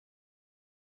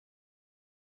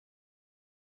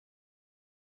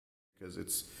because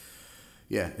it's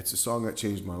a song that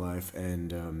changed my life,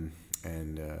 and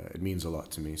it means a lot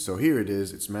to me. So here it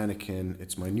is. It's Manakin.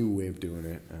 It's my new way of doing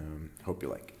it. Hope you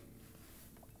like it.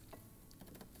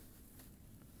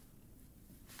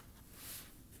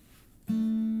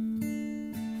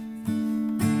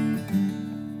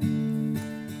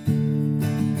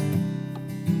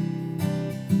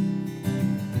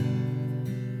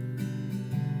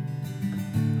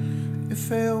 If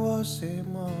there was a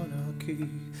monarchy,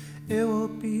 it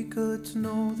would be good to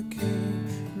know the king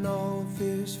and all of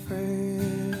his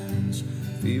friends.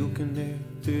 Feel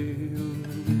connected,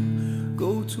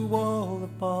 go to all the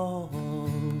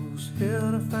balls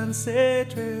in a fancy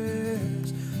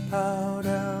dress, bow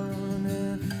down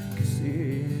and kiss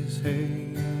his hand.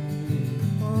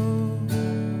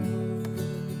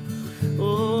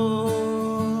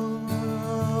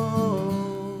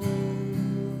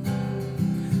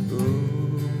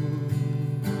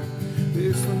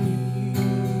 It's the media,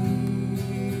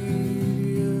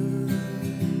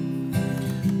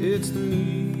 it's the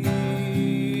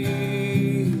media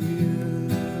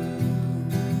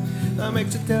that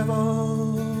makes the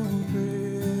devil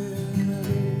grin.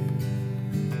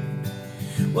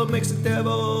 What makes the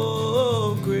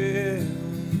devil grin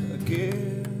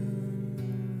again?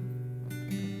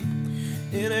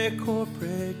 In a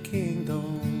corporate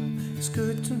kingdom, it's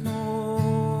good to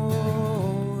know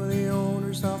the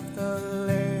owners of the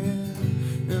land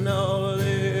and all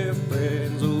their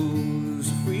friends.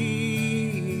 Who's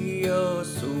free your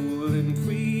soul and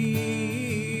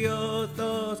free your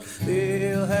thoughts?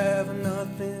 They'll have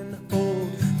nothing to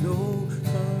hold, no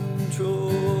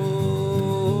control.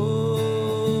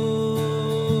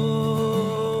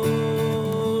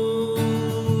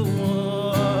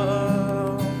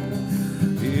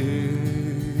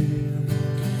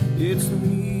 It's the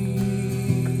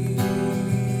media,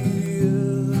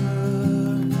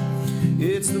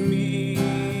 it's the media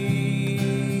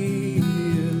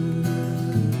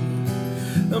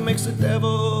that makes the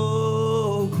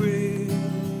devil grin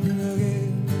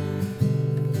again,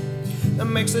 that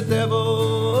makes the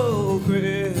devil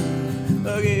grin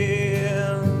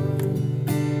again.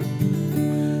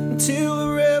 Until the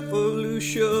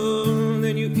revolution,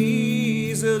 then you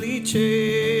easily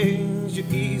change, you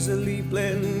easily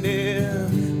blend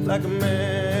in like a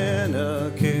mannequin,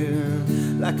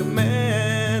 like a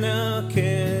mannequin.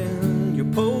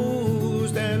 You're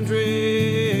posed and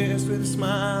dressed with a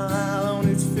smile on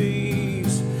its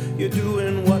face. You're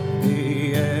doing what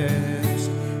they ask.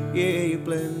 Yeah, you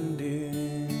blend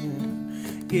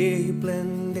in. Yeah, you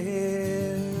blend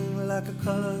in like a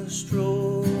color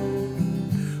stroke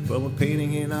from a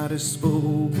painting in outer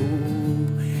smoke.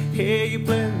 Yeah, you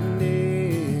blend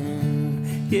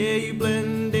in. Yeah, you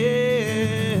blend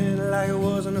in like it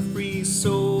wasn't a free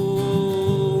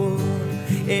soul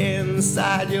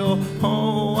inside your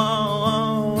home.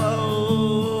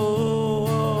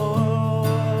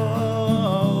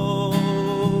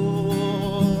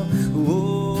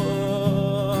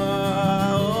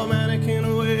 Mannequin,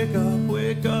 wake up,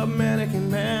 wake up, mannequin,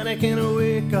 mannequin,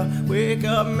 wake up, wake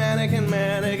up, mannequin,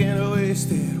 mannequin,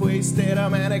 wasted, wasted, a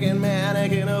mannequin,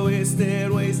 mannequin,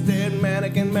 wasted, wasted,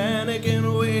 mannequin,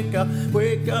 mannequin, wake up,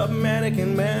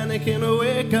 mannequin, mannequin,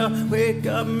 wake up,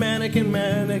 mannequin,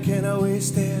 mannequin,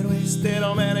 wasted, wasted,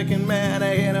 a mannequin,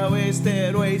 mannequin,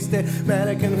 wasted, wasted,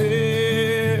 mannequin,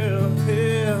 here,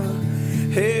 here,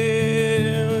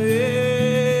 here.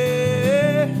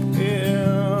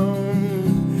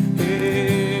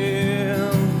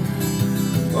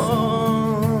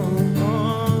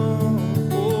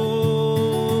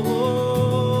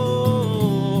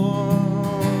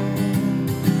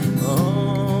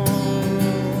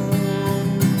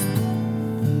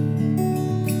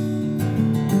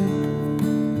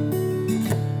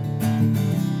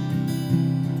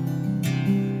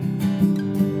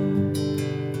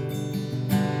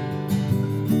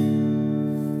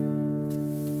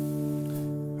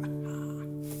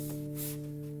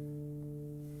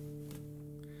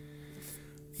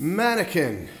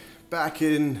 Manakin, back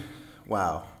in,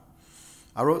 wow.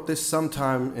 I wrote this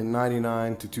sometime in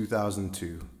 99 to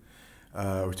 2002,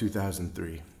 or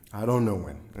 2003. I don't know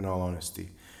when, in all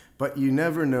honesty. But you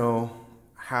never know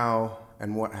how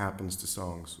and what happens to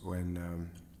songs when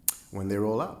they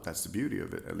roll out. That's the beauty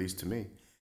of it, at least to me.